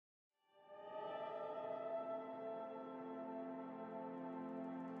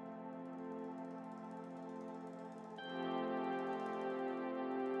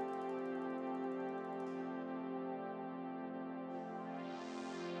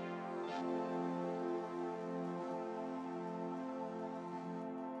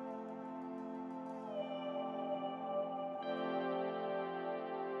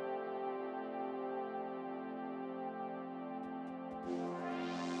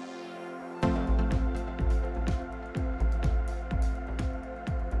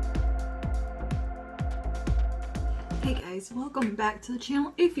guys, welcome back to the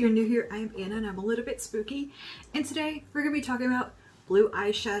channel. If you're new here, I am Anna and I'm a little bit spooky, and today we're gonna be talking about blue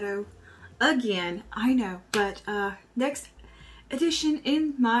eyeshadow again. I know, but next edition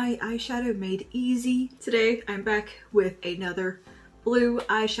in my Eyeshadow Made Easy. Today I'm back with another blue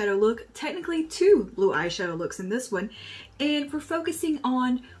eyeshadow look, technically two blue eyeshadow looks in this one, and we're focusing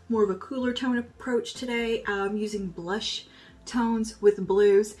on more of a cooler tone approach today. I'm using blush tones with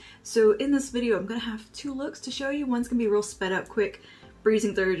blues. So in this video I'm gonna have two looks to show you. One's gonna be real sped up, quick,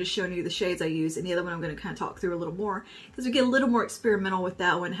 breezing through, just showing you the shades I use, and the other one I'm gonna kind of talk through a little more because we get a little more experimental with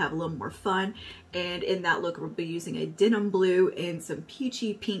that one, have a little more fun. And in that look we'll be using a denim blue and some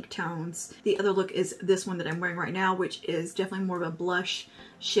peachy pink tones. The other look is this one that I'm wearing right now, which is definitely more of a blush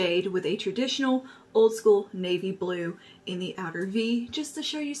shade with a traditional old school navy blue in the outer V, just to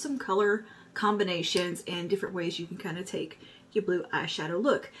show you some color combinations and different ways you can kind of take your blue eyeshadow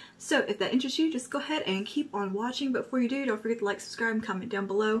look. So if that interests you, just go ahead and keep on watching. But before you do, don't forget to like, subscribe, and comment down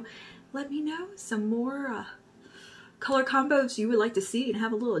below. Let me know some more color combos you would like to see and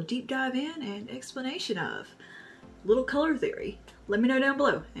have a little deep dive in and explanation of. Little color theory. Let me know down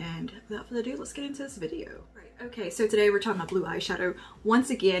below. And without further ado, let's get into this video. Okay, so today we're talking about blue eyeshadow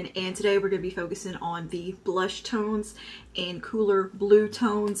once again, and today we're going to be focusing on the blush tones and cooler blue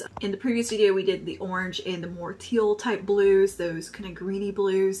tones. In the previous video we did the orange and the more teal type blues, those kind of greeny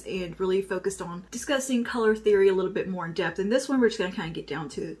blues, and really focused on discussing color theory a little bit more in depth. In this one we're just going to kind of get down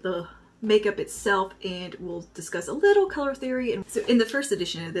to the makeup itself, and we'll discuss a little color theory. And so in the first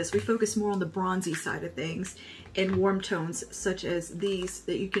edition of this we focus more on the bronzy side of things and warm tones such as these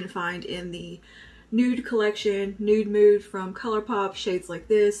that you can find in the Nude collection, Nude Mood from ColourPop, shades like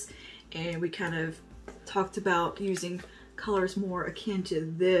this. And we kind of talked about using colors more akin to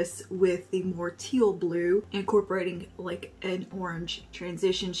this with the more teal blue, incorporating like an orange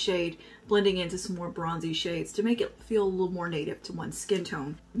transition shade, blending into some more bronzy shades to make it feel a little more native to one's skin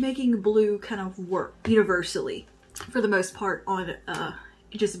tone. Making blue kind of work universally for the most part on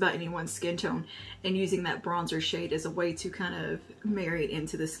just about anyone's skin tone, and using that bronzer shade as a way to kind of marry it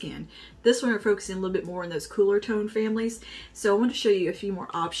into the skin. This one we're focusing a little bit more on those cooler tone families, so I want to show you a few more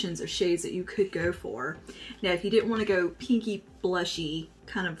options of shades that you could go for. Now if you didn't want to go pinky blushy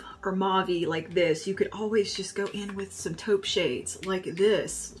kind of or mauve-y like this, you could always just go in with some taupe shades like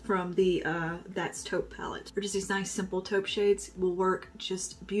this from the That's Taupe palette, or just these nice simple taupe shades will work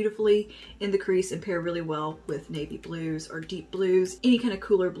just beautifully in the crease and pair really well with navy blues or deep blues, any kind of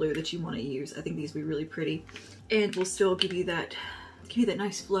cooler blue that you want to use. I think these would be really pretty and will still give you that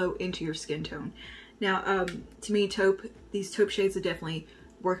nice flow into your skin tone. Now to me, these taupe shades would definitely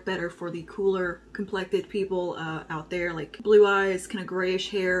work better for the cooler complected people out there, like blue eyes, kind of grayish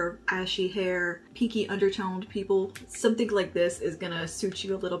hair, ashy hair, pinky undertoned people. Something like this is gonna suit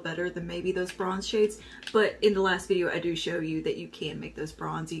you a little better than maybe those bronze shades. But in the last video I do show you that you can make those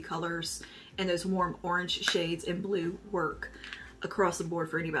bronzy colors and those warm orange shades and blue work across the board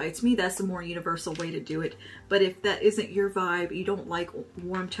for anybody. To me, that's the more universal way to do it. But if that isn't your vibe, you don't like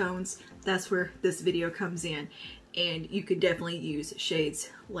warm tones, that's where this video comes in. And you could definitely use shades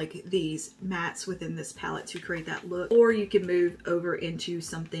like these mattes within this palette to create that look. Or you can move over into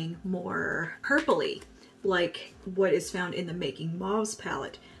something more purpley, like what is found in the Making Mauves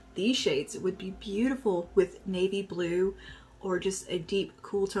palette. These shades would be beautiful with navy blue or just a deep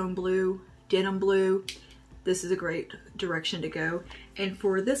cool tone blue, denim blue. This is a great direction to go. And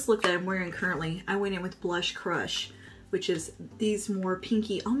for this look that I'm wearing currently, I went in with Blush Crush, which is these more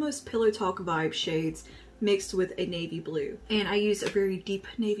pinky, almost Pillow Talk vibe shades mixed with a navy blue. And I use a very deep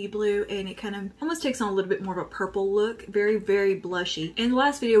navy blue, and it kind of almost takes on a little bit more of a purple look. Very, very blushy. In the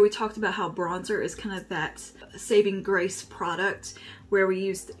last video we talked about how bronzer is kind of that saving grace product where we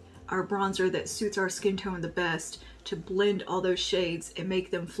use our bronzer that suits our skin tone the best to blend all those shades and make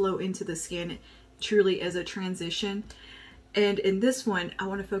them flow into the skin truly as a transition. And in this one I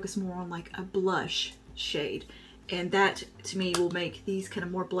want to focus more on like a blush shade, and that to me will make these kind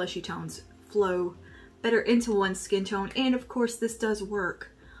of more blushy tones flow better into one's skin tone. And of course this does work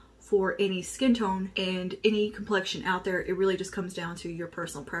for any skin tone and any complexion out there. It really just comes down to your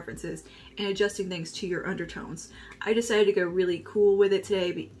personal preferences and adjusting things to your undertones. I decided to go really cool with it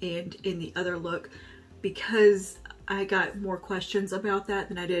today and in the other look because I got more questions about that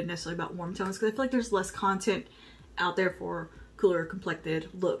than I did necessarily about warm tones, because I feel like there's less content out there for cooler complected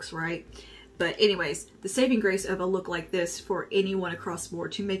looks, right? But anyways, the saving grace of a look like this for anyone across the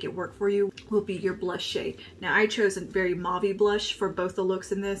board to make it work for you will be your blush shade. Now I chose a very mauve blush for both the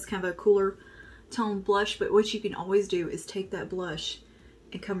looks in this, kind of a cooler tone blush, but what you can always do is take that blush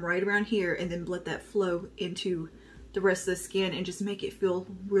and come right around here and then let that flow into the rest of the skin and just make it feel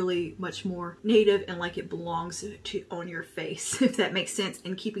really much more native and like it belongs on your face, if that makes sense,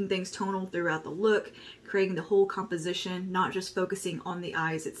 and keeping things tonal throughout the look, creating the whole composition, not just focusing on the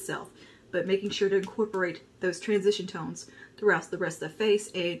eyes itself, but making sure to incorporate those transition tones throughout the rest of the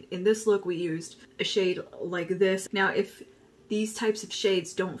face. And in this look we used a shade like this. Now if these types of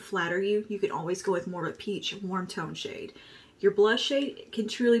shades don't flatter you, you can always go with more of a peach warm tone shade. Your blush shade can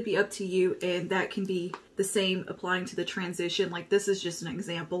truly be up to you, and that can be the same applying to the transition. Like this is just an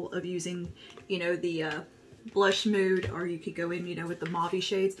example of using, you know, the blush mood, or you could go in, you know, with the mauve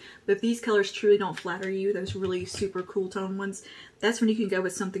shades. But if these colors truly don't flatter you, those really super cool tone ones, that's when you can go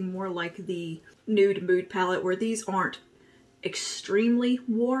with something more like the Nude Mood palette, where these aren't extremely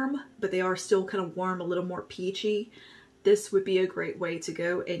warm, but they are still kind of warm, a little more peachy. This would be a great way to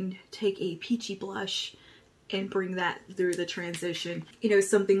go and take a peachy blush and bring that through the transition. You know,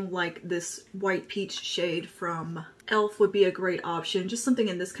 something like this white peach shade from e.l.f. would be a great option. Just something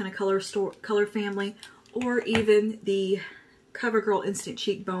in this kind of color family, or even the CoverGirl Instant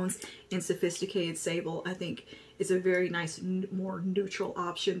Cheekbones in Sophisticated Sable, I think is a very nice, more neutral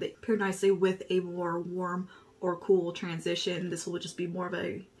option that pair nicely with a more warm or cool transition. This will just be more of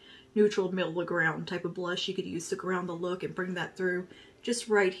a neutral middle of the ground type of blush you could use to ground the look and bring that through just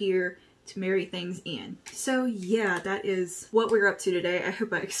right here to marry things in. So yeah, that is what we're up to today. I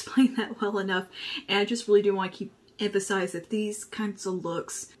hope I explained that well enough, and I just really do want to emphasize that these kinds of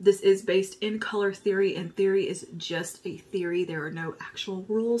looks, this is based in color theory, and theory is just a theory. There are no actual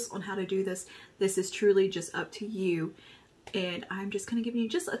rules on how to do this. This is truly just up to you, and I'm just kind of giving you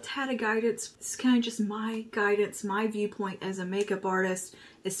just a tad of guidance. It's kind of just my guidance, my viewpoint as a makeup artist,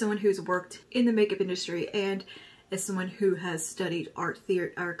 as someone who's worked in the makeup industry, and as someone who has studied art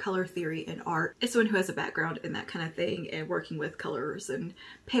theory or color theory and art, as someone who has a background in that kind of thing and working with colors and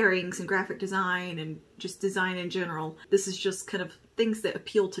pairings and graphic design and just design in general. This is just kind of things that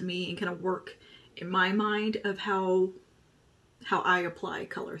appeal to me and kind of work in my mind of how I apply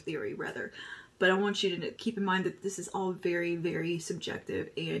color theory rather. But I want you to keep in mind that this is all very, very subjective,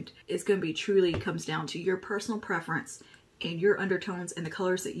 and it's going to be truly comes down to your personal preference and your undertones and the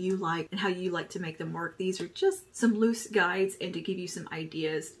colors that you like and how you like to make them work. These are just some loose guides and to give you some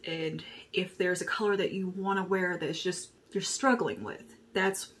ideas. And if there's a color that you want to wear that's just you're struggling with,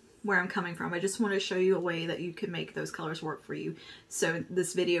 that's where I'm coming from. I just want to show you a way that you can make those colors work for you. So in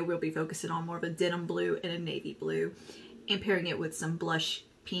this video we'll be focusing on more of a denim blue and a navy blue and pairing it with some blush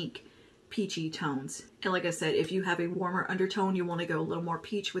pink peachy tones. And like I said, if you have a warmer undertone, you want to go a little more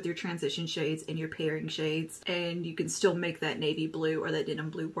peach with your transition shades and your pairing shades, and you can still make that navy blue or that denim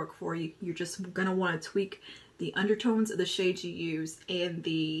blue work for you. You're just going to want to tweak the undertones of the shades you use and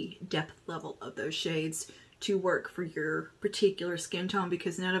the depth level of those shades to work for your particular skin tone,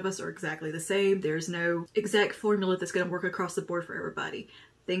 because none of us are exactly the same. There's no exact formula that's going to work across the board for everybody.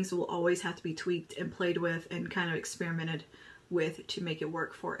 Things will always have to be tweaked and played with and kind of experimented with to make it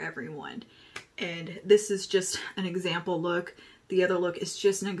work for everyone. And this is just an example look. The other look is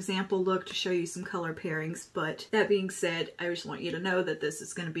just an example look to show you some color pairings. But that being said, I just want you to know that this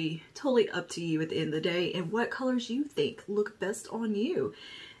is going to be totally up to you at the end of the day and what colors you think look best on you.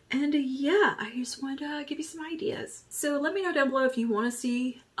 And yeah, I just wanted to give you some ideas. So let me know down below if you want to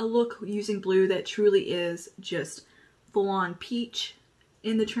see a look using blue that truly is just full-on peach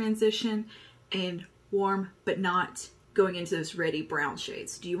in the transition and warm but not going into those reddy brown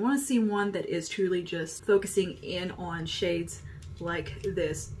shades. Do you want to see one that is truly just focusing in on shades like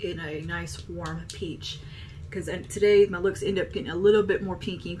this in a nice warm peach? Because today my looks end up getting a little bit more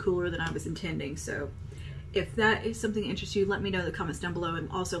pinky and cooler than I was intending. So if that is something that interests you, let me know in the comments down below, and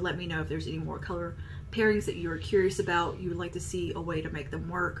also let me know if there's any more color pairings that you're curious about, you would like to see a way to make them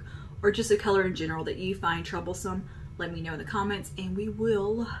work, or just a color in general that you find troublesome. Let me know in the comments and we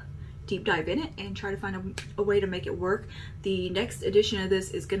will deep dive in it and try to find a way to make it work. The next edition of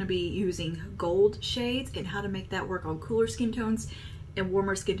this is going to be using gold shades and how to make that work on cooler skin tones and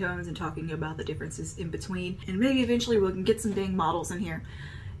warmer skin tones, and talking about the differences in between. And maybe eventually we can get some dang models in here.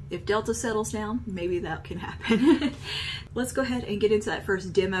 If Delta settles down, maybe that can happen. Let's go ahead and get into that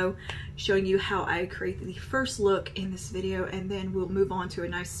first demo, showing you how I create the first look in this video, and then we'll move on to a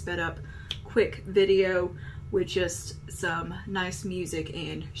nice sped up quick video with just some nice music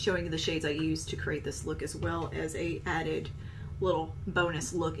and showing you the shades I used to create this look, as well as a added little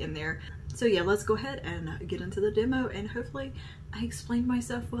bonus look in there. So yeah, let's go ahead and get into the demo, and hopefully I explained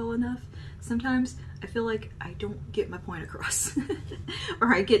myself well enough. Sometimes I feel like I don't get my point across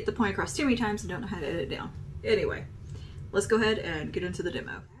or I get the point across too many times and don't know how to edit it down. Anyway, let's go ahead and get into the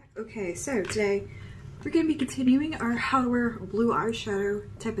demo. Okay, so today we're going to be continuing our how to wear blue eyeshadow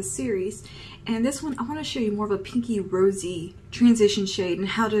type of series, and this one I want to show you more of a pinky rosy transition shade and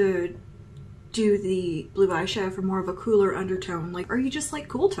how to do the blue eyeshadow for more of a cooler undertone. Like, are you just like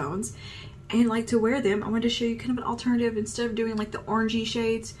cool tones and like to wear them? I wanted to show you kind of an alternative instead of doing like the orangey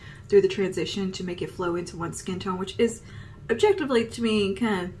shades through the transition to make it flow into one skin tone, which is objectively to me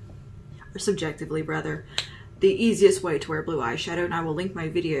kind of, or subjectively rather, the easiest way to wear blue eyeshadow. And I will link my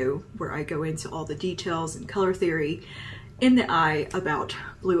video where I go into all the details and color theory in the eye about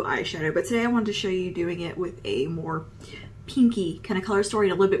blue eyeshadow. But today I wanted to show you doing it with a more pinky kind of color story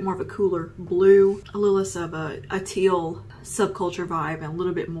and a little bit more of a cooler blue, a little less of a teal subculture vibe, and a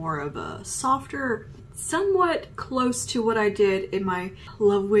little bit more of a softer, somewhat close to what I did in my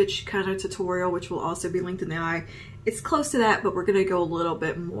Love Witch kind of tutorial, which will also be linked in the eye. It's close to that, but we're going to go a little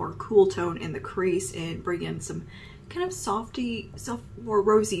bit more cool tone in the crease and bring in some kind of more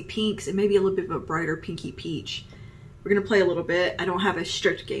rosy pinks and maybe a little bit of a brighter pinky peach. We're going to play a little bit. I don't have a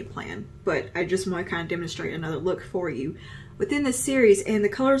strict game plan, but I just want to kind of demonstrate another look for you within this series. And the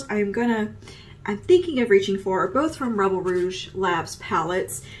colors I'm thinking of reaching for are both from Rebel Rouge Labs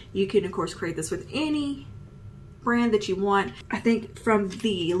palettes. You can of course create this with any brand that you want. I think from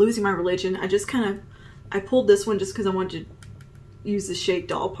the Losing My Religion, I pulled this one just because I wanted to use the shade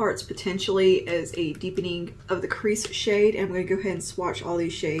Doll Parts potentially as a deepening of the crease shade. And I'm going to go ahead and swatch all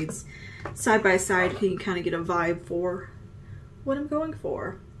these shades side by side so you can kind of get a vibe for what I'm going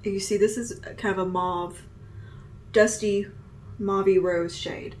for. And you see this is kind of a mauve, dusty mauvey rose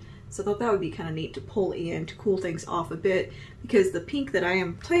shade. So I thought that would be kind of neat to pull in to cool things off a bit, because the pink that I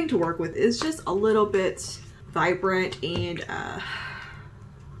am planning to work with is just a little bit vibrant and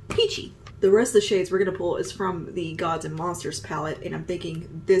peachy. The rest of the shades we're going to pull is from the Gods and Monsters palette, and I'm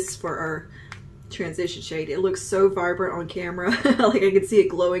thinking this for our transition shade. It looks so vibrant on camera, like I can see it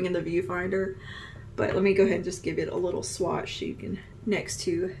glowing in the viewfinder. But let me go ahead and just give it a little swatch so you can, next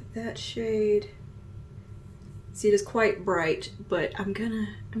to that shade. See, it is quite bright, but I'm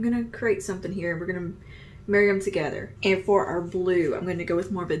gonna create something here. We're gonna marry them together. And for our blue, I'm gonna go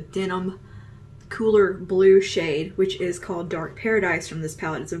with more of a denim, cooler blue shade, which is called Dark Paradise from this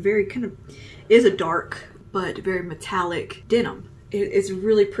palette. It's a very it is a dark but very metallic denim. It's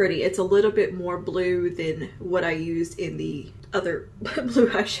really pretty. It's a little bit more blue than what I used in the other blue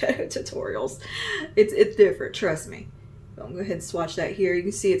eyeshadow tutorials. It's different, trust me. So I'm gonna go ahead and swatch that here. You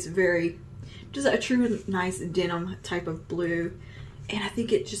can see it's very, just a true nice denim type of blue. And I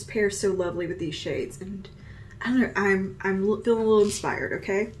think it just pairs so lovely with these shades. And I don't know, I'm feeling a little inspired,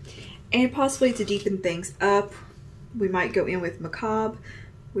 okay? And possibly to deepen things up, we might go in with Macabre,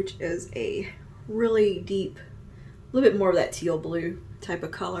 which is a really deep, a little bit more of that teal blue type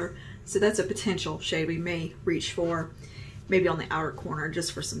of color. So that's a potential shade we may reach for, maybe on the outer corner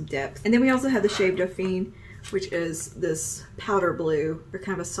just for some depth. And then we also have the shade Dauphine, which is this powder blue, or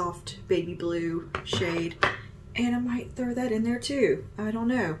kind of a soft baby blue shade. And I might throw that in there too. I don't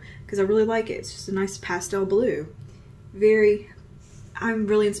know, because I really like it. It's just a nice pastel blue. I'm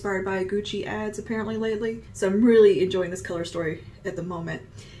really inspired by Gucci ads apparently lately, so I'm really enjoying this color story at the moment.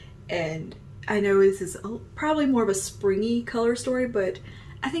 And I know this is probably more of a springy color story, but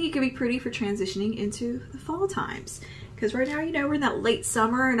I think it could be pretty for transitioning into the fall times. Because right now, you know, we're in that late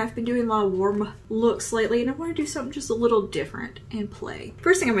summer and I've been doing a lot of warm looks lately, and I want to do something just a little different and play.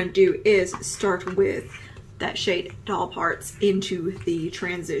 First thing I'm going to do is start with that shade Doll Parts into the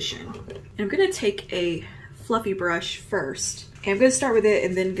transition. And I'm going to take a fluffy brush first. And I'm going to start with it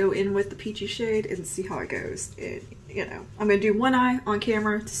and then go in with the peachy shade and see how it goes. And, you know, I'm going to do one eye on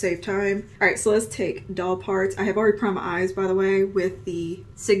camera to save time. All right, so let's take Doll Parts. I have already primed my eyes, by the way, with the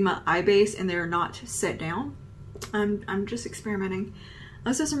Sigma eye base, and they're not set down. I'm just experimenting. I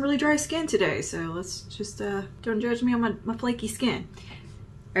also have some really dry skin today, so let's just don't judge me on my flaky skin.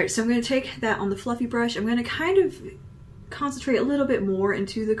 All right, so I'm going to take that on the fluffy brush. I'm going to kind of concentrate a little bit more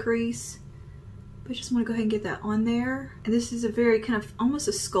into the crease. I just want to go ahead and get that on there. And this is a very kind of almost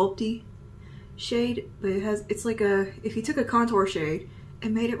a sculpty shade, but it's like if you took a contour shade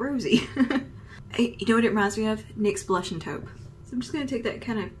and made it rosy. You know what it reminds me of? NYX Blush and Taupe. So I'm just going to take that,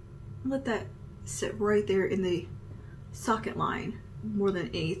 kind of let that sit right there in the socket line more than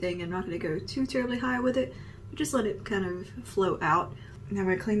anything. I'm not going to go too terribly high with it, but just let it kind of flow out. Now I'm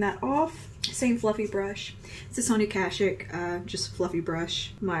going to clean that off. Same fluffy brush. It's a Sonia Kashuk, just fluffy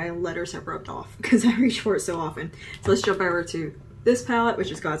brush. My letters have rubbed off because I reach for it so often. So let's jump over to this palette, which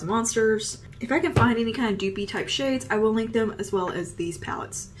is Gods and Monsters. If I can find any kind of dupey type shades, I will link them as well as these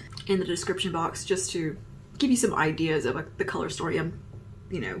palettes in the description box, just to give you some ideas of the color story I'm,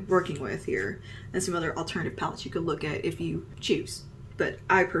 you know, working with here, and some other alternative palettes you could look at if you choose. but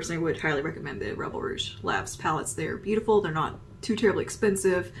I personally would highly recommend the Rebel Rouge Labs palettes. They're beautiful, they're not too terribly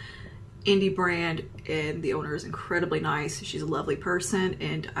expensive, indie brand, and the owner is incredibly nice. She's a lovely person,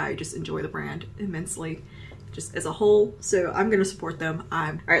 and I just enjoy the brand immensely just as a whole, so I'm gonna support them.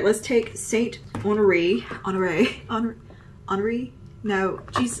 All right, let's take Saint Honoré. No,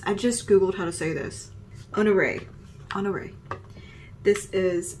 geez, I just googled how to say this. Honoré. This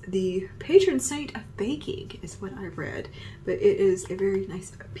is the patron saint of baking, is what I read, but it is a very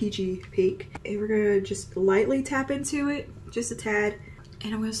nice peachy pink. And we're gonna just lightly tap into it, just a tad,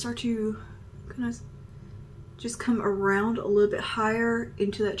 and I'm gonna start to kind of just come around a little bit higher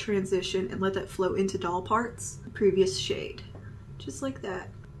into that transition and let that flow into doll parts, the previous shade, just like that.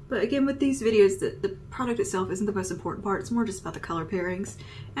 But again, with these videos, the product itself isn't the most important part. It's more just about the color pairings.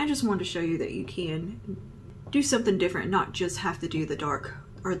 And I just wanted to show you that you can do something different, not just have to do the dark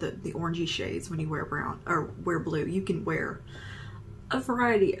or the orangey shades when you wear brown or wear blue. You can wear a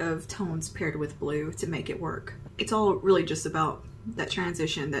variety of tones paired with blue to make it work. It's all really just about that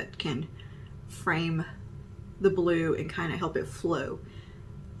transition that can frame the blue and kind of help it flow.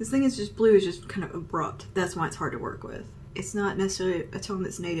 This thing is just, blue is just kind of abrupt. That's why it's hard to work with. It's not necessarily a tone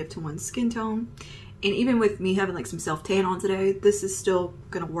that's native to one skin tone. And even with me having like some self-tan on today, this is still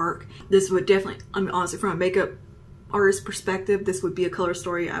gonna work. This would definitely, I mean, honestly, from a makeup artist perspective, this would be a color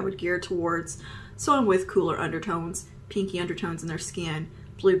story I would gear towards someone with cooler undertones, pinky undertones in their skin,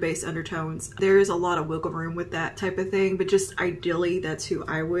 blue-based undertones. There is a lot of wiggle room with that type of thing, but just ideally, that's who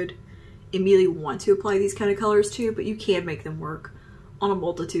I would immediately want to apply these kind of colors to, but you can make them work on a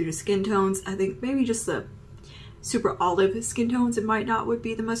multitude of skin tones. I think maybe just the super olive skin tones, it might not would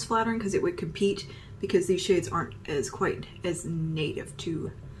be the most flattering because it would compete, because these shades aren't as quite as native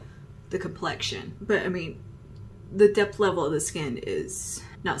to the complexion. But I mean, the depth level of the skin is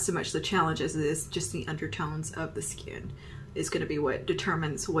not so much the challenge as it is just the undertones of the skin is going to be what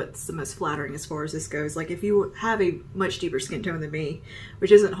determines what's the most flattering as far as this goes. Like if you have a much deeper skin tone than me,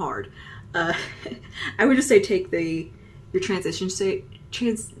 which isn't hard, I would just say take your transition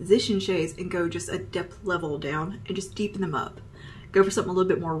shades and go just a depth level down and just deepen them up. Go for something a little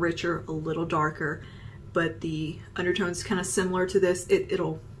bit more richer, a little darker, but the undertones kind of similar to this.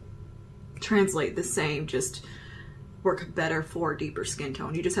 It'll translate the same, just work better for a deeper skin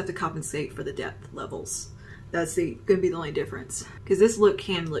tone. You just have to compensate for the depth levels. That's gonna be the only difference. Because this look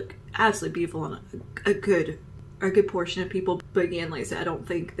can look absolutely beautiful on a good portion of people. But again, like I said, I don't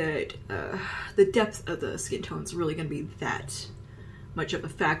think that the depth of the skin tone is really gonna be that much of a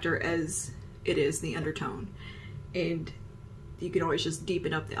factor as it is the undertone. And you can always just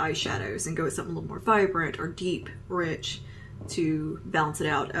deepen up the eyeshadows and go with something a little more vibrant or deep, rich to balance it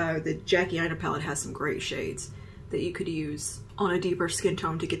out. The Jackie Aina palette has some great shades that you could use on a deeper skin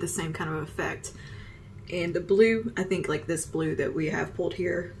tone to get the same kind of effect. And the blue, I think like this blue that we have pulled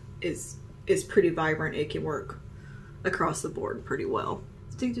here is pretty vibrant. It can work across the board pretty well.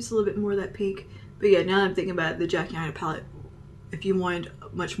 Let's take just a little bit more of that pink. But yeah, now that I'm thinking about it, the Jackie Aina palette, if you wanted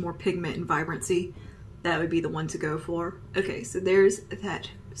much more pigment and vibrancy, that would be the one to go for. Okay, so there's that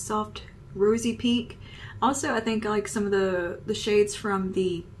soft rosy pink. Also, I think like some of the shades from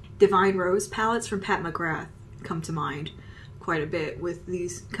the Divine Rose palettes from Pat McGrath come to mind quite a bit with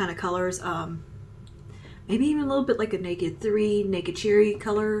these kind of colors. Maybe even a little bit like a Naked 3, Naked Cherry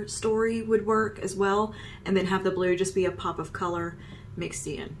color story would work as well. And then have the blue just be a pop of color mixed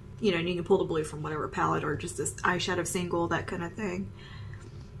in. You know, and you can pull the blue from whatever palette or just this eyeshadow single, that kind of thing.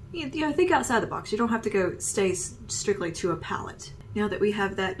 You know, think outside the box. You don't have to stay strictly to a palette. Now that we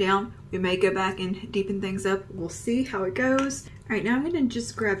have that down, we may go back and deepen things up. We'll see how it goes. All right, now I'm gonna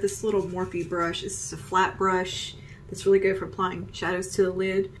just grab this little Morphe brush. This is a flat brush. That's really good for applying shadows to the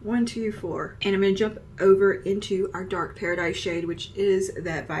lid. 1, 2, 4. And I'm gonna jump over into our Dark Paradise shade, which is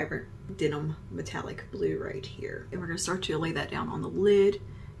that vibrant denim metallic blue right here. And we're gonna start to lay that down on the lid.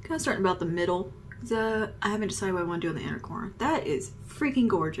 Kind of starting about the middle. I haven't decided what I want to do in the inner corner. That is freaking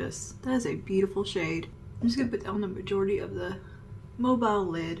gorgeous. That is a beautiful shade. I'm just gonna put that on the majority of the mobile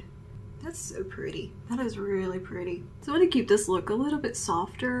lid. That's so pretty. That is really pretty. So I'm gonna keep this look a little bit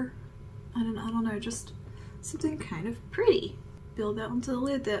softer. I don't know, just something kind of pretty. Build that onto the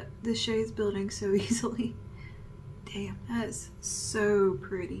lid that this shade's building so easily. Damn, that is so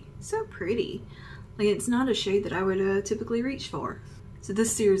pretty. So pretty. Like, it's not a shade that I would typically reach for. So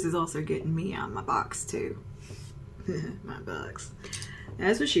this series is also getting me out of my box too. My box.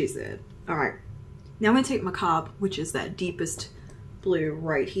 That's what she said. All right, now I'm gonna take Macabre, which is that deepest blue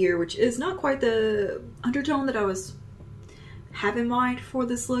right here, which is not quite the undertone that I was have in mind for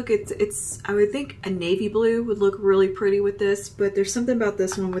this look. It's I would think a navy blue would look really pretty with this, but there's something about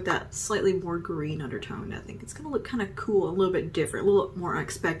this one with that slightly more green undertone. I think it's gonna look kind of cool, a little bit different, a little more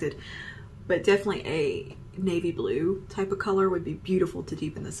unexpected, but definitely a navy blue type of color would be beautiful to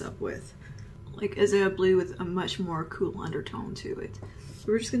deepen this up with. Like as a blue with a much more cool undertone to it.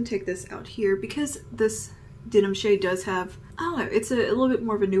 We're just gonna take this out here because this denim shade does have, I don't know, it's a little bit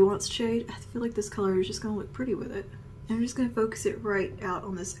more of a nuanced shade. I feel like this color is just gonna look pretty with it. And I'm just gonna focus it right out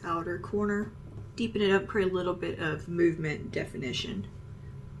on this outer corner, deepen it up, create a little bit of movement definition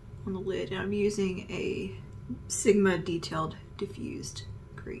on the lid. And I'm using a Sigma detailed diffused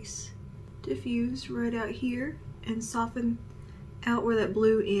crease. Diffuse right out here and soften out where that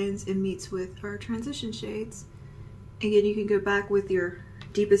blue ends and meets with our transition shades. Again, you can go back with your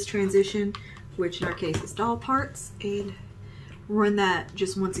deepest transition, which in our case is doll parts, and run that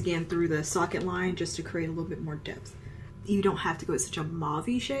just once again through the socket line just to create a little bit more depth. You don't have to go with such a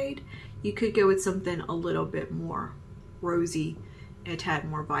mauve-y shade. You could go with something a little bit more rosy, a tad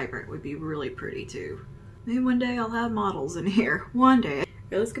more vibrant would be really pretty too. Maybe one day I'll have models in here, one day.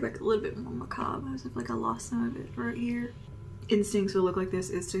 Okay, let's go back a little bit more macabre. I feel like I lost some of it right here. Instincts will look like this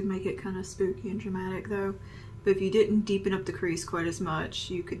is to make it kind of spooky and dramatic though. But if you didn't deepen up the crease quite as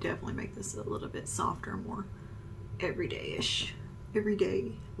much, you could definitely make this a little bit softer, more everyday-ish.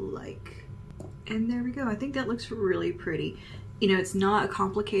 Everyday-like. And there we go. I think that looks really pretty. You know, it's not a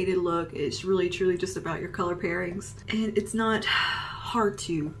complicated look. It's really truly just about your color pairings. And it's not hard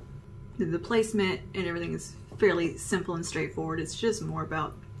to, the placement and everything is fairly simple and straightforward. It's just more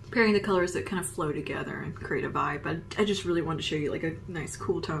about pairing the colors that kind of flow together and create a vibe. But I just really wanted to show you like a nice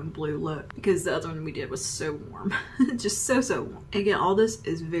cool tone blue look because the other one we did was so warm. Just so warm. Again, all this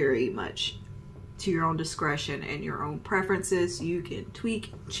is very much to your own discretion and your own preferences. You can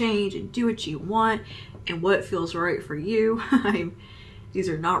tweak, change, and do what you want and what feels right for you. These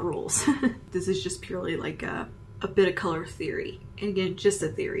are not rules. This is just purely like a bit of color theory. And again, just a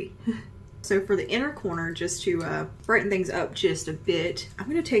theory. So for the inner corner, just to brighten things up just a bit, I'm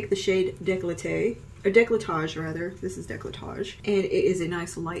going to take the shade Décolletage rather. This is Décolletage. And it is a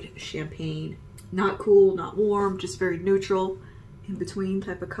nice light champagne. Not cool, not warm, just very neutral, in between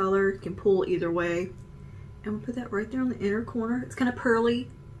type of color. You can pull either way. And we'll put that right there on the inner corner. It's kind of pearly,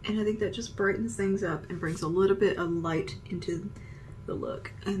 and I think that just brightens things up and brings a little bit of light into the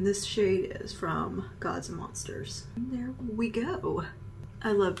look. And this shade is from Gods and Monsters. And there we go.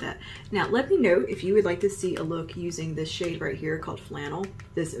 I love that. Now let me know if you would like to see a look using this shade right here called Flannel.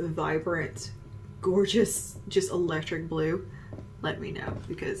 This vibrant, gorgeous, just electric blue. Let me know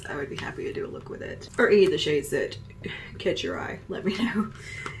because I would be happy to do a look with it. Or any of the shades that catch your eye, let me know.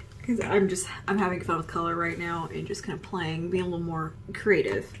 Because I'm having fun with color right now and just kind of playing, being a little more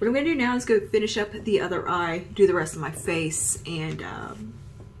creative. What I'm gonna do now is go finish up the other eye, do the rest of my face, and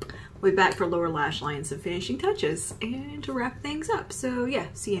we'll be back for lower lash lines and finishing touches and to wrap things up. So yeah,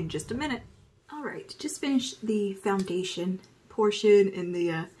 see you in just a minute. All right, just finished the foundation portion and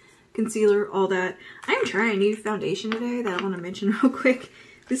the concealer, all that. I'm trying a new foundation today that I want to mention real quick.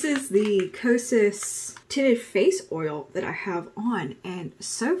 This is the Kosas Tinted Face Oil that I have on, and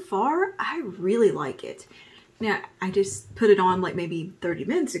so far I really like it. Now, I just put it on like maybe 30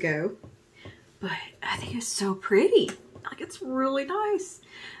 minutes ago, but I think it's so pretty. Like, it's really nice.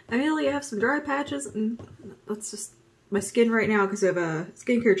 I really have some dry patches, and that's just my skin right now because of a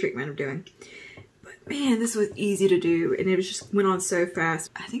skincare treatment I'm doing. But man, this was easy to do, and it just went on so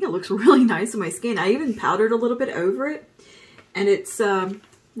fast. I think it looks really nice on my skin. I even powdered a little bit over it, and it's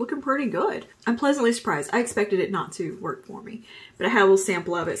looking pretty good. I'm pleasantly surprised. I expected it not to work for me, but I had a little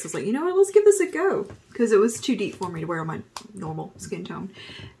sample of it, so I was like, you know what, let's give this a go, because it was too deep for me to wear on my normal skin tone.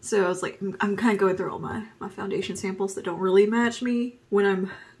 So I was like, I'm kind of going through all my foundation samples that don't really match me when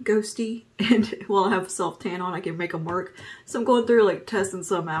I'm ghosty, and while I have self-tan on, I can make them work. So I'm going through like testing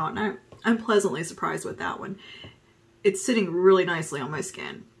some out, and I'm pleasantly surprised with that one. It's sitting really nicely on my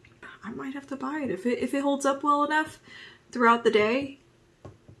skin. I might have to buy it if it holds up well enough throughout the day.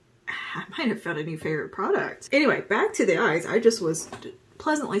 I might have found a new favorite product. Anyway, back to the eyes. I just was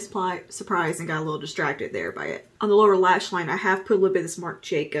pleasantly surprised and got a little distracted there by it. On the lower lash line, I have put a little bit of this Marc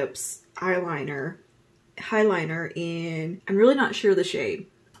Jacobs highliner in. I'm really not sure the shade,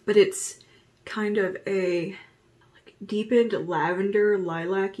 but it's kind of a like deepened lavender,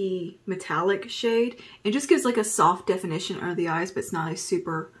 lilac-y metallic shade. It just gives like a soft definition under the eyes, but it's not a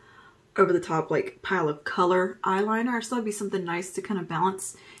super over the top like pile of color eyeliner. I just thought it'd be something nice to kind of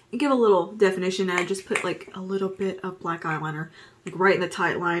balance and give a little definition. And I just put like a little bit of black eyeliner like right in the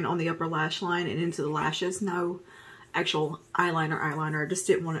tight line on the upper lash line and into the lashes. No actual eyeliner. I just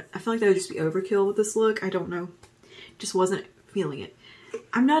didn't want it. I feel like that would just be overkill with this look. I don't know. It just wasn't feeling it.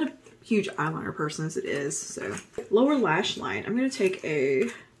 I'm not a huge eyeliner person as it is, so. Lower lash line, I'm gonna take a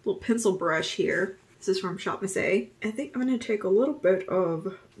little pencil brush here. This is from Shop Miss A. I think I'm gonna take a little bit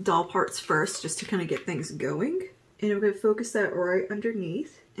of doll parts first just to kind of get things going. And I'm gonna focus that right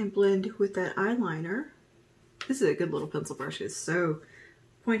underneath and blend with that eyeliner. This is a good little pencil brush. It's so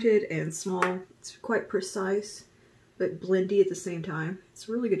pointed and small. It's quite precise, but blendy at the same time. It's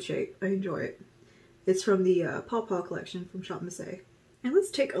a really good shape. I enjoy it. It's from the Paw Paw collection from Shop Miss A. And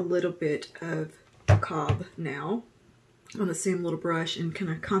let's take a little bit of Cobb now on the same little brush and kind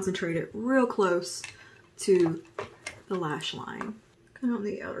of concentrate it real close to the lash line, kind of on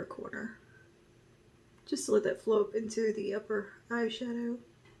the outer corner, just to let that flow up into the upper eyeshadow.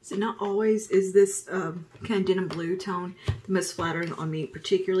 So not always is this kind of denim blue tone the most flattering on me,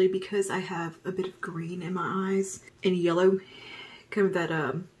 particularly because I have a bit of green in my eyes and yellow, kind of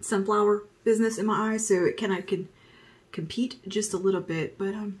that sunflower business in my eyes, so it kind of can compete just a little bit,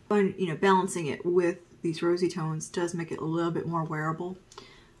 but you know, balancing it with these rosy tones does make it a little bit more wearable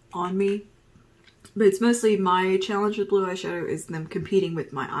on me. But it's mostly my challenge with blue eyeshadow is them competing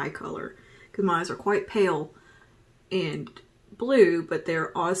with my eye color, because my eyes are quite pale and blue, but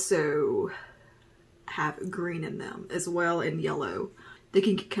they're also have green in them as well, and yellow. They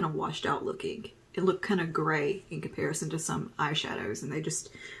can get kind of washed out looking and look kind of gray in comparison to some eyeshadows, and they just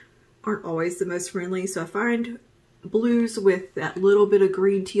aren't always the most friendly. So I find blues with that little bit of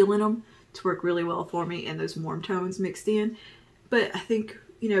green teal in them to work really well for me, and those warm tones mixed in. But I think,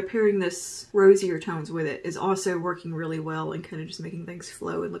 you know, pairing this rosier tones with it is also working really well and kind of just making things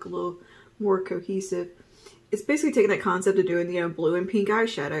flow and look a little more cohesive. It's basically taking that concept of doing, you know, blue and pink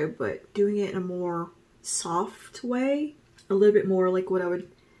eyeshadow, but doing it in a more soft way, a little bit more like what I would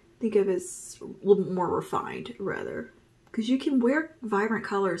think of as a little bit more refined, rather. Because you can wear vibrant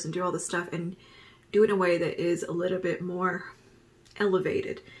colors and do all this stuff and do it in a way that is a little bit more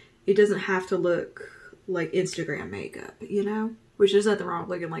elevated. It doesn't have to look like Instagram makeup, you know? Which there's nothing wrong with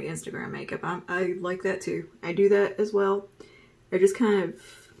looking like Instagram makeup. I like that too. I do that as well. I just kind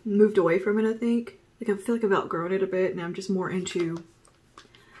of moved away from it, I think. Like, I feel like I've outgrown it a bit, and I'm just more into,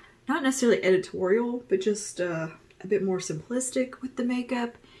 not necessarily editorial, but just a bit more simplistic with the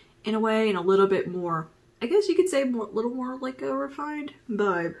makeup in a way, and a little bit more, I guess you could say, a little more like a refined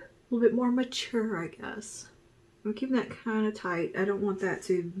vibe. A little bit more mature, I guess. I'm keeping that kind of tight. I don't want that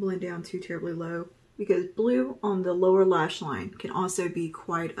to blend down too terribly low, because blue on the lower lash line can also be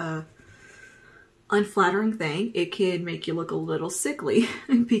quite a unflattering thing. It can make you look a little sickly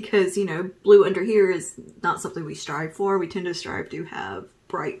because, you know, blue under here is not something we strive for. We tend to strive to have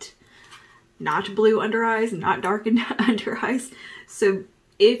bright, not blue under eyes, not darkened under eyes. So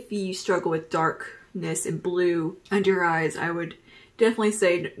if you struggle with darkness and blue under eyes, I would definitely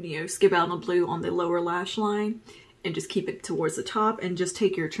say, you know, skip out on the blue on the lower lash line and just keep it towards the top, and just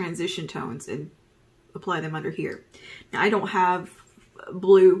take your transition tones and apply them under here. Now, I don't have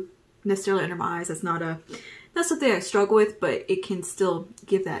blue necessarily under my eyes. That's something I struggle with, but it can still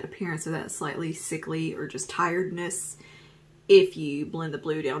give that appearance of that slightly sickly or just tiredness if you blend the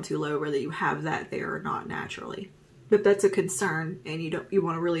blue down too low, whether you have that there or not naturally. But that's a concern, and you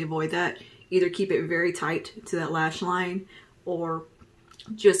want to really avoid that. Either keep it very tight to that lash line or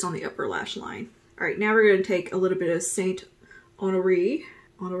just on the upper lash line. All right, now we're going to take a little bit of Saint Honoré.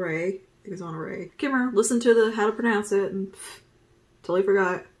 I think it's Honoré. Kimmer, listen to the how to pronounce it and totally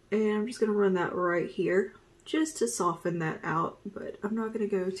forgot. And I'm just going to run that right here just to soften that out, but I'm not going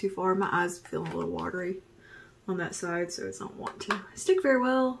to go too far. My eyes feel a little watery on that side, so it's not want to stick very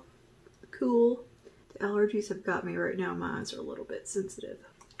well. Cool. The allergies have got me right now. My eyes are a little bit sensitive.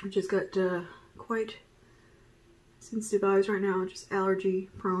 I've just got quite sensitive eyes right now, just allergy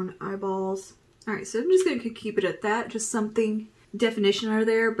prone eyeballs. All right, so I'm just going to keep it at that, just something definition under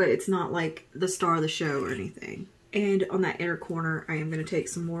there, but it's not like the star of the show or anything. And on that inner corner, I am going to take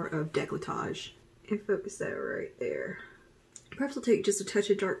some more of Décolletage and focus that right there. Perhaps I'll take just a touch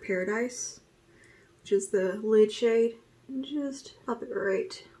of Dark Paradise, which is the lid shade, and just pop it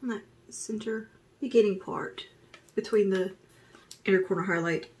right on that center beginning part between the inner corner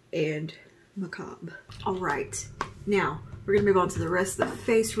highlight and Macabre. All right, now we're going to move on to the rest of the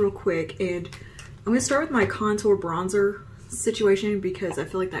face real quick, and I'm going to start with my contour bronzer situation because I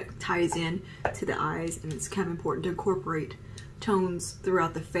feel like that ties in to the eyes, and it's kind of important to incorporate tones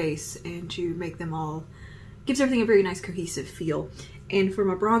throughout the face and to make them all, gives everything a very nice cohesive feel. And for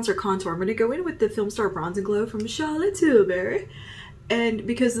my bronzer contour, I'm going to go in with the Film Star Bronze and Glow from Charlotte Tilbury, and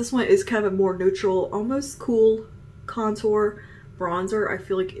because this one is kind of a more neutral, almost cool contour bronzer, I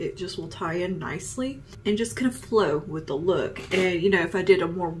feel like it just will tie in nicely and just kind of flow with the look. And you know, if I did a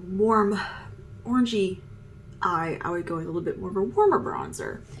more warm orangey eye, I would go with a little bit more of a warmer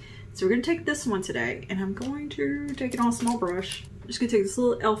bronzer. So we're gonna take this one today, and I'm going to take it on a small brush. I'm just gonna take this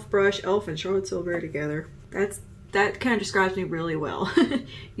little e.l.f. brush, e.l.f. and Charlotte Tilbury together. That kind of describes me really well.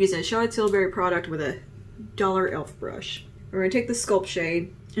 Using a Charlotte Tilbury product with a dollar e.l.f. brush. We're gonna take the sculpt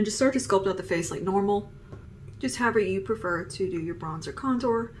shade and just start to sculpt out the face like normal. Just however you prefer to do your bronzer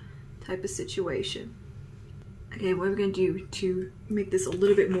contour type of situation. Okay, what we're gonna do to make this a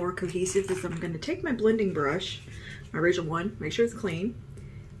little bit more cohesive is I'm gonna take my blending brush, my original one, make sure it's clean.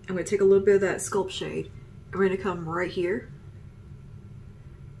 I'm going to take a little bit of that sculpt shade and we're going to come right here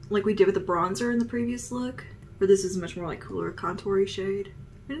like we did with the bronzer in the previous look, where this is much more like cooler contoury shade.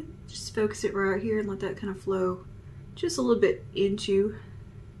 I'm going to just focus it right here and let that kind of flow just a little bit into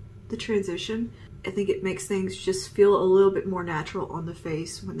the transition. I think it makes things just feel a little bit more natural on the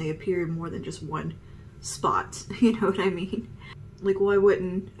face when they appear in more than just one spot, you know what I mean? Like, why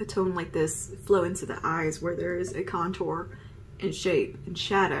wouldn't a tone like this flow into the eyes where there is a contour and shape and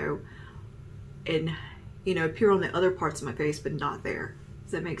shadow and, you know, appear on the other parts of my face but not there?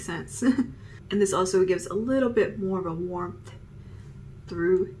 Does that make sense? And this also gives a little bit more of a warmth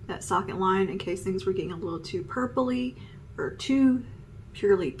through that socket line in case things were getting a little too purpley or too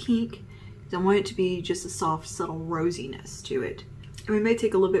purely pink. I want it to be just a soft, subtle rosiness to it. And we may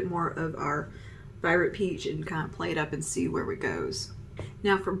take a little bit more of our Violet Peach and kind of play it up and see where it goes.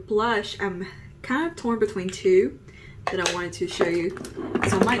 Now for blush, I'm kind of torn between two that I wanted to show you.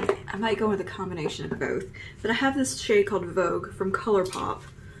 So I might go with a combination of both. But I have this shade called Vogue from ColourPop,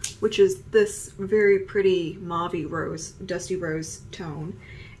 which is this very pretty mauvey rose, dusty rose tone.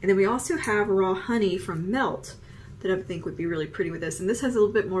 And then we also have Raw Honey from Melt that I think would be really pretty with this. And this has a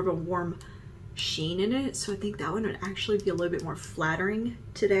little bit more of a warm sheen in it, so I think that one would actually be a little bit more flattering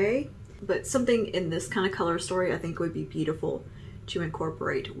today. But something in this kind of color story I think would be beautiful to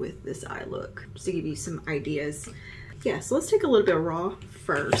incorporate with this eye look, just to give you some ideas. Yeah, so let's take a little bit of Raw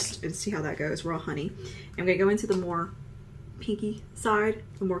first and see how that goes, Raw Honey. I'm gonna go into the more pinky side,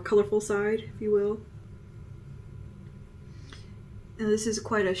 the more colorful side, if you will. Now this is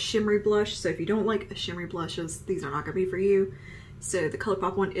quite a shimmery blush, so if you don't like shimmery blushes, these are not gonna be for you. So the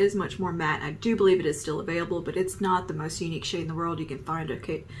ColourPop one is much more matte. I do believe it is still available, but it's not the most unique shade in the world. You can find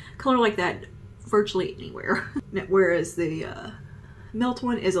a color like that virtually anywhere. Whereas the Melt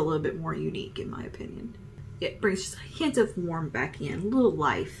one is a little bit more unique in my opinion. It brings just a hint of warm back in, a little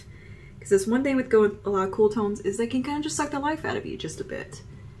life. Because that's one thing with going a lot of cool tones is they can kind of just suck the life out of you just a bit.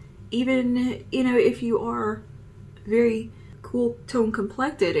 Even, you know, if you are very cool tone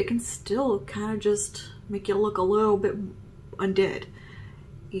complected, it can still kind of just make you look a little bit undead.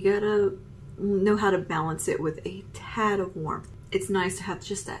 You gotta know how to balance it with a tad of warmth. It's nice to have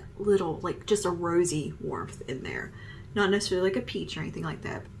just that little, like just a rosy warmth in there. Not necessarily like a peach or anything like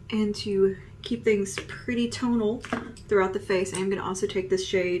that. And to keep things pretty tonal throughout the face, I'm gonna also take this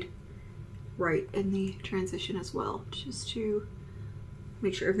shade right in the transition as well, just to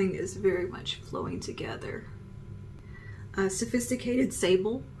make sure everything is very much flowing together. Sophisticated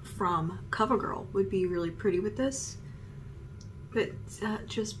Sable from CoverGirl would be really pretty with this. But that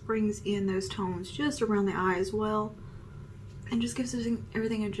just brings in those tones just around the eye as well, and just gives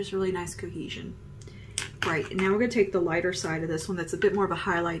everything a just really nice cohesion. Right, and now we're going to take the lighter side of this one that's a bit more of a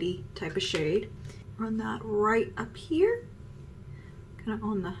highlighty type of shade. Run that right up here, kind of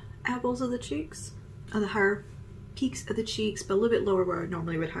on the apples of the cheeks, on the higher peaks of the cheeks, but a little bit lower where I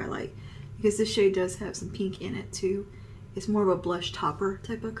normally would highlight, because this shade does have some pink in it too. It's more of a blush topper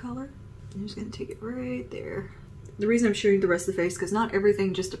type of color. I'm just going to take it right there. The reason I'm showing the rest of the face, because not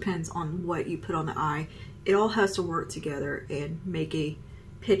everything just depends on what you put on the eye. It all has to work together and make a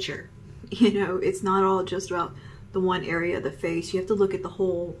picture. You know, it's not all just about the one area of the face. You have to look at the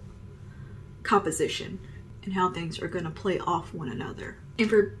whole composition and how things are going to play off one another. And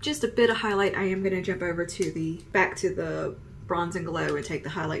for just a bit of highlight, I am going to jump over to back to the Bronze and Glow and take the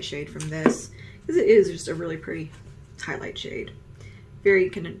highlight shade from this, because it is just a really pretty highlight shade. Very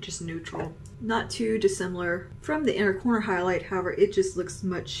kind of just neutral. Not too dissimilar from the inner corner highlight, however, it just looks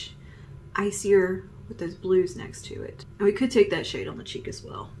much icier with those blues next to it. And we could take that shade on the cheek as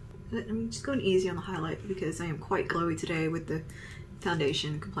well. I'm just going easy on the highlight because I am quite glowy today with the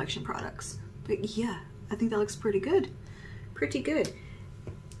foundation complexion products. But yeah, I think that looks pretty good. Pretty good.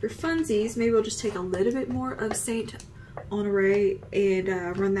 For funsies, maybe we'll just take a little bit more of Saint Honoré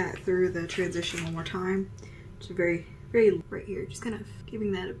and run that through the transition one more time. It's very right here, just kind of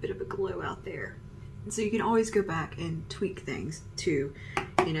giving that a bit of a glow out there. And so you can always go back and tweak things too,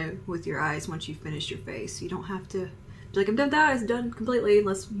 you know, with your eyes once you've finished your face. You don't have to be like, I'm done with the eyes, done completely,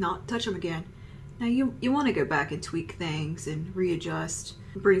 let's not touch them again. Now you want to go back and tweak things and readjust,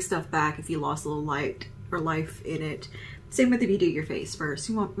 bring stuff back if you lost a little light or life in it. Same with if you do your face first.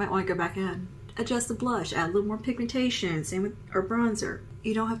 You might want to go back and adjust the blush, add a little more pigmentation. Same with our bronzer.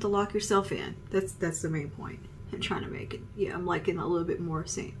 You don't have to lock yourself in. That's the main point. I'm trying to make it. Yeah, I'm liking a little bit more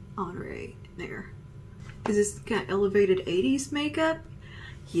Saint Andre there. Is this kind of elevated 80s makeup?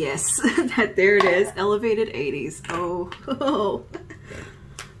 Yes, there it is. Elevated 80s. Oh.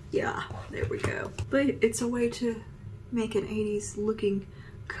 Yeah, there we go. But it's a way to make an 80s looking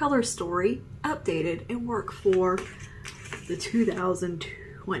color story updated and work for the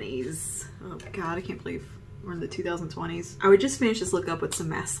 2020s. Oh God, I can't believe we're in the 2020s. I would just finish this look up with some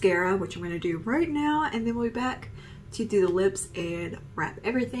mascara, which I'm gonna do right now, and then we'll be back to do the lips and wrap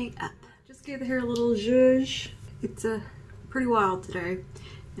everything up. Just gave the hair a little zhuzh. It's pretty wild today.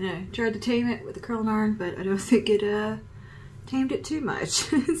 And I tried to tame it with the curling iron, but I don't think it tamed it too much.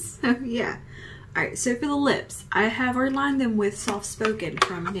 So yeah. Alright, so for the lips, I have already lined them with Soft Spoken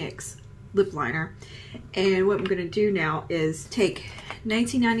from NYX lip liner. And what I'm going to do now is take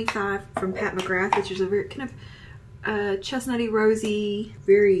 1995 from Pat McGrath, which is a very kind of chestnutty, rosy,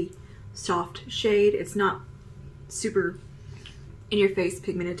 very soft shade. It's not super in-your-face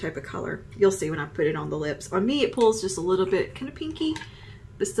pigmented type of color. You'll see when I put it on the lips. On me, it pulls just a little bit kind of pinky,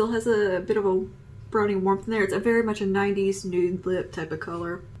 but still has a bit of a brownie warmth in there. It's a very much a 90s nude lip type of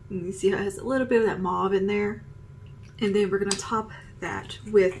color. And you see how it has a little bit of that mauve in there. And then we're going to top that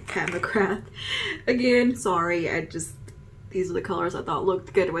with Pat McGrath. Again, sorry, these are the colors I thought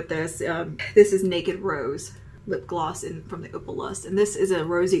looked good with this. This is Naked Rose lip gloss from the Opal Lust. And this is a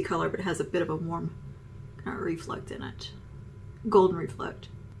rosy color, but it has a bit of a warm kind of reflect in it. Golden reflect.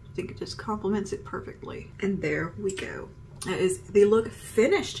 I think it just complements it perfectly. And there we go. That is the look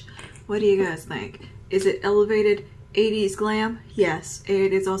finished. What do you guys think? Is it elevated 80s glam? Yes.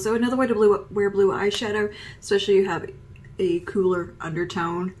 It is also another way to wear blue eyeshadow, especially if you have a cooler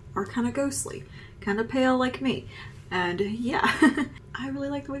undertone or kind of ghostly, kind of pale like me. And yeah, I really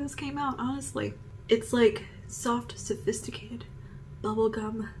like the way this came out, honestly. It's like soft, sophisticated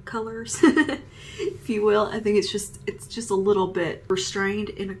bubblegum colors, if you will. I think it's just a little bit restrained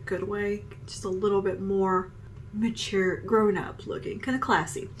in a good way, just a little bit more mature, grown up looking, kind of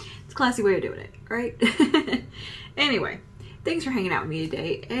classy. It's a classy way of doing it, right? Anyway, thanks for hanging out with me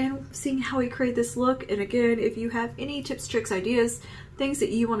today and seeing how we create this look. And again, if you have any tips, tricks, ideas, things that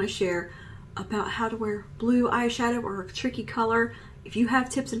you want to share about how to wear blue eyeshadow or a tricky color, if you have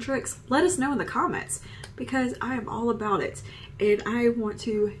tips and tricks, let us know in the comments, because I am all about it. And I want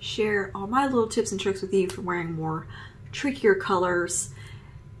to share all my little tips and tricks with you for wearing more trickier colors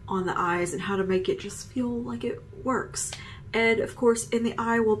on the eyes and how to make it just feel like it works. And of course, in the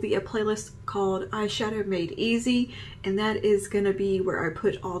eye will be a playlist called Eyeshadow Made Easy, and that is going to be where I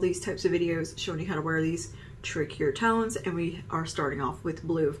put all these types of videos showing you how to wear these trickier tones. And we are starting off with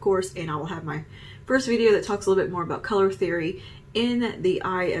blue, of course, and I will have my first video that talks a little bit more about color theory in the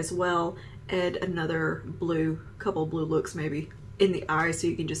eye as well, and another couple blue looks maybe in the eye, so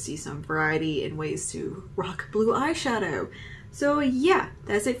you can just see some variety and ways to rock blue eyeshadow. So yeah,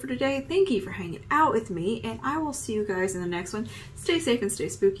 that's it for today. Thank you for hanging out with me, and I will see you guys in the next one. Stay safe and stay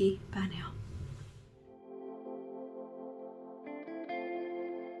spooky. Bye now.